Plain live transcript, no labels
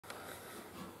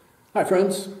Hi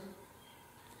friends.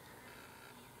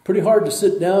 Pretty hard to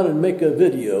sit down and make a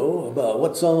video about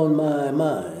what's on my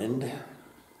mind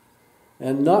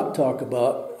and not talk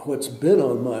about what's been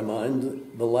on my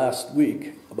mind the last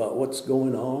week about what's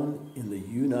going on in the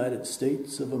United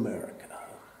States of America.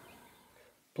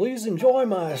 Please enjoy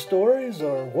my stories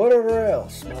or whatever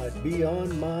else might be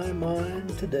on my mind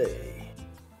today.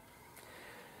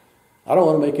 I don't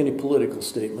want to make any political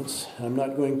statements. I'm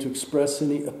not going to express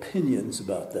any opinions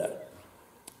about that.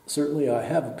 Certainly I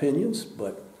have opinions,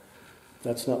 but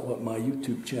that's not what my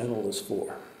YouTube channel is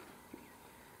for.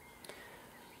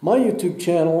 My YouTube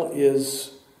channel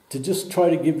is to just try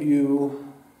to give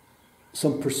you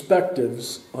some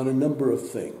perspectives on a number of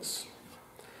things.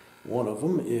 One of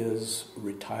them is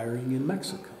retiring in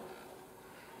Mexico.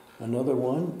 Another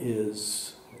one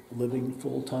is living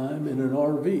full-time in an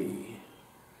RV.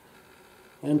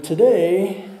 And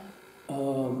today,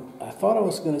 I thought I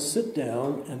was going to sit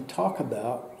down and talk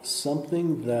about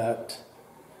something that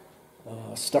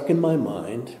stuck in my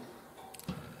mind.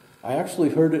 I actually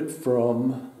heard it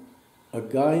from a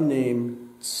guy named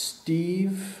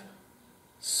Steve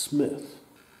Smith.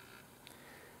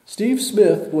 Steve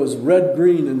Smith was Red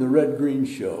Green in the Red Green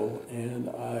Show, and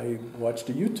I watched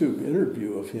a YouTube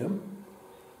interview of him,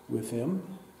 with him.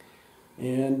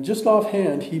 And just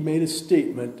offhand, he made a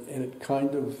statement, and it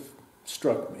kind of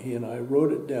struck me, and I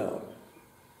wrote it down.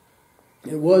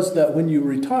 It was that when you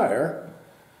retire,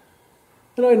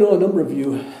 and I know a number of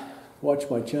you watch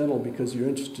my channel because you're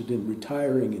interested in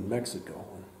retiring in Mexico,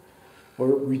 or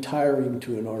retiring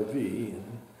to an RV.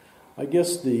 And I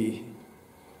guess the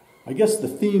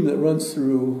theme that runs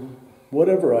through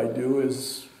whatever I do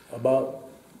is about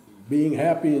being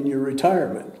happy in your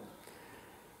retirement.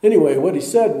 Anyway, what he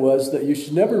said was that you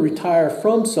should never retire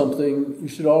from something, you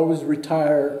should always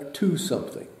retire to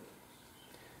something.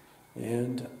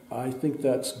 And I think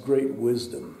that's great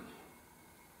wisdom.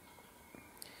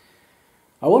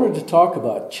 I wanted to talk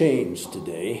about change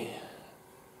today.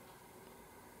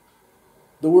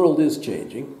 The world is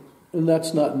changing, and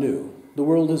that's not new. The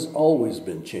world has always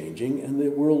been changing, and the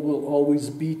world will always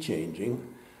be changing.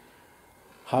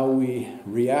 How we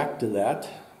react to that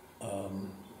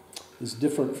is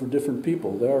different for different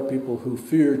people. There are people who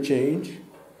fear change,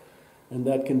 and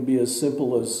that can be as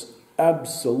simple as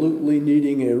absolutely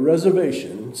needing a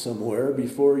reservation somewhere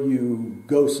before you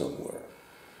go somewhere,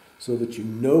 so that you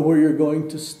know where you're going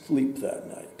to sleep that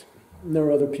night. And there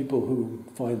are other people who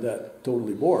find that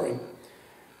totally boring,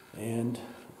 and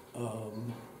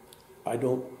I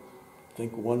don't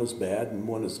think one is bad and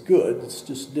one is good. It's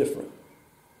just different.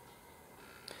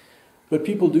 But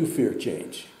people do fear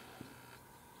change.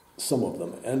 Some of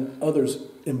them, and others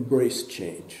embrace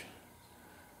change.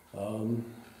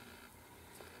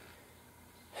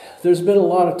 There's been a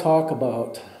lot of talk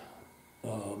about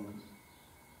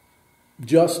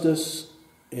justice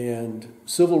and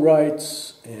civil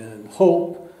rights and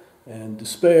hope and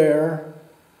despair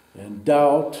and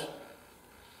doubt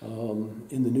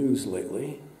in the news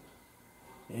lately.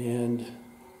 And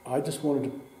I just wanted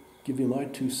to give you my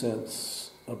 2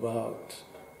 cents about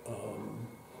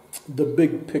the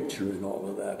big picture in all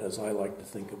of that, as I like to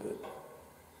think of it.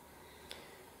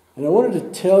 And I wanted to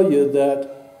tell you that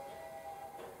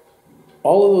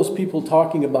all of those people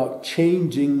talking about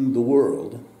changing the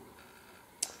world,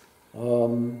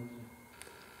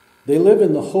 they live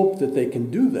in the hope that they can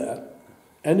do that,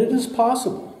 and it is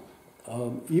possible.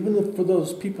 Even for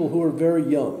those people who are very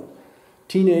young,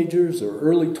 teenagers or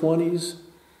early 20s,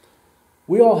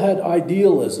 we all had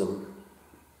idealism.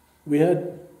 We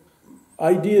had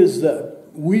ideas that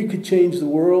we could change the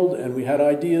world, and we had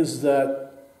ideas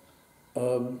that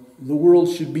the world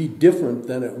should be different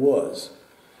than it was.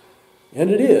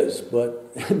 And it is,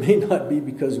 but it may not be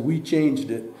because we changed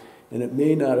it, and it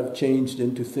may not have changed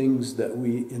into things that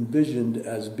we envisioned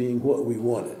as being what we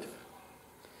wanted.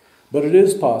 But it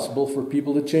is possible for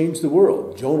people to change the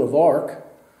world. Joan of Arc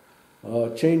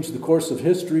changed the course of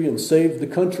history and saved the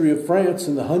country of France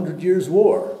in the 100 Years'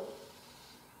 War.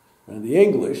 And the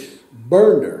English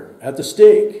burned her at the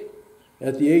stake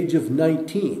at the age of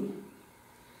 19.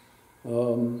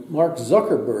 Mark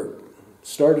Zuckerberg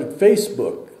started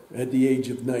Facebook at the age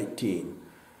of 19.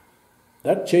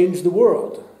 That changed the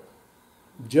world.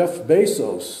 Jeff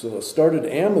Bezos started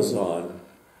Amazon.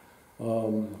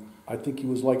 I think he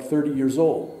was like 30 years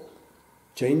old.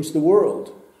 Changed the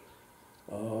world.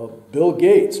 Bill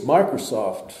Gates,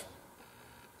 Microsoft,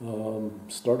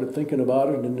 started thinking about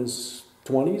it in his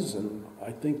 20s, and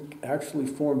I think actually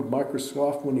formed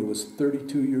Microsoft when he was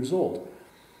 32 years old.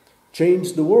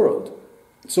 Changed the world.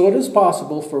 So it is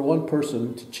possible for one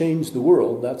person to change the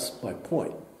world. That's my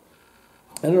point.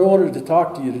 And I wanted to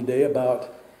talk to you today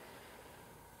about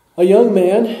a young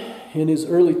man in his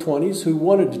early 20s who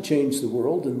wanted to change the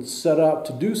world and set out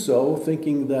to do so,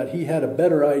 thinking that he had a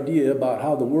better idea about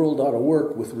how the world ought to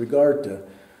work with regard to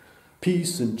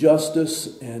peace and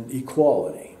justice and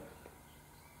equality.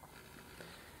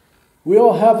 We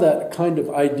all have that kind of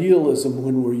idealism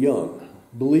when we're young,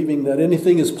 believing that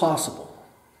anything is possible.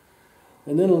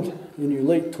 And then in your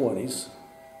late 20s,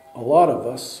 a lot of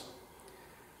us,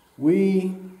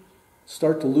 we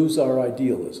start to lose our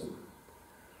idealism.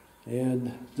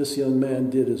 And this young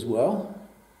man did as well.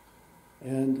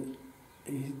 And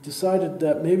he decided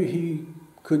that maybe he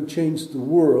couldn't change the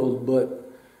world,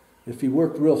 but if he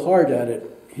worked real hard at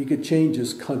it, he could change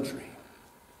his country.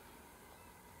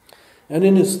 And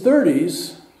in his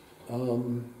 30s,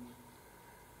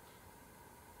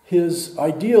 his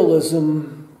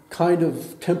idealism kind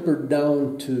of tempered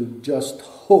down to just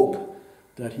hope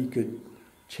that he could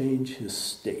change his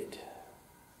state.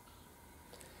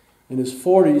 In his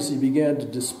 40s, he began to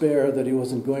despair that he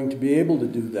wasn't going to be able to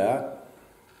do that.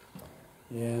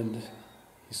 And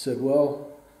he said,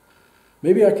 well,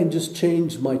 maybe I can just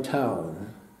change my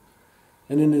town.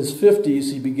 And in his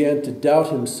 50s, he began to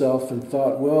doubt himself and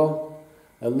thought, well,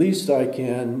 at least I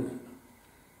can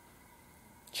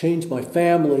change my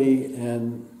family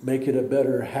and make it a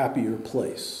better, happier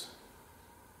place.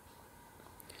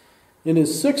 In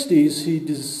his 60s,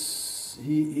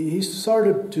 he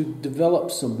started to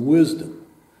develop some wisdom.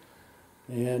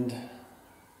 And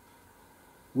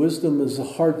wisdom is a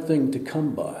hard thing to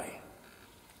come by.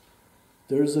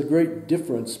 There's a great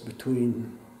difference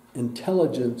between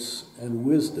intelligence and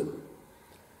wisdom.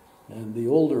 And the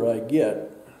older I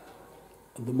get,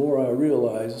 the more I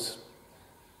realize,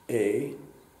 I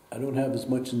don't have as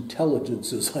much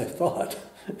intelligence as I thought.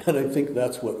 And I think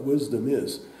that's what wisdom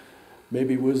is.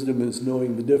 Maybe wisdom is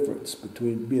knowing the difference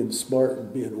between being smart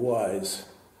and being wise.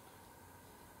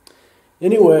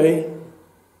 Anyway,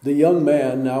 the young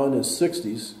man, now in his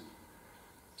 60s,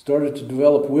 started to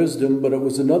develop wisdom, but it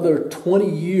was another 20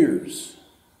 years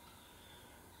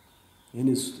in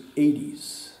his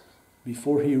 80s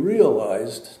before he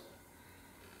realized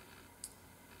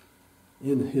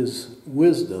in his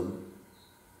wisdom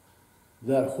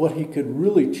that what he could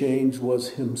really change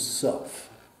was himself.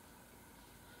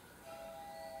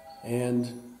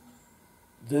 And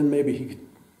then maybe he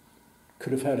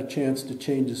could have had a chance to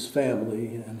change his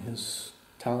family and his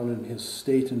town and his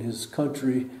state and his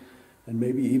country and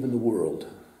maybe even the world.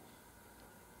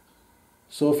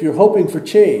 So if you're hoping for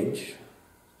change,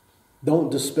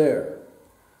 don't despair.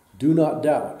 Do not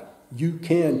doubt. You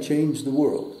can change the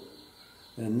world.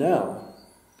 And now,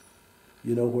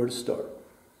 you know where to start.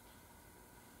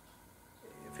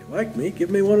 If you like me, give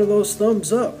me one of those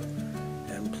thumbs up.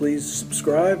 Please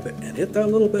subscribe and hit that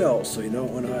little bell so you know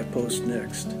when I post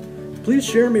next. Please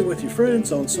share me with your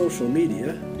friends on social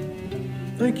media.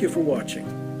 Thank you for watching.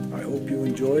 I hope you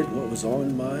enjoyed what was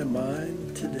on my mind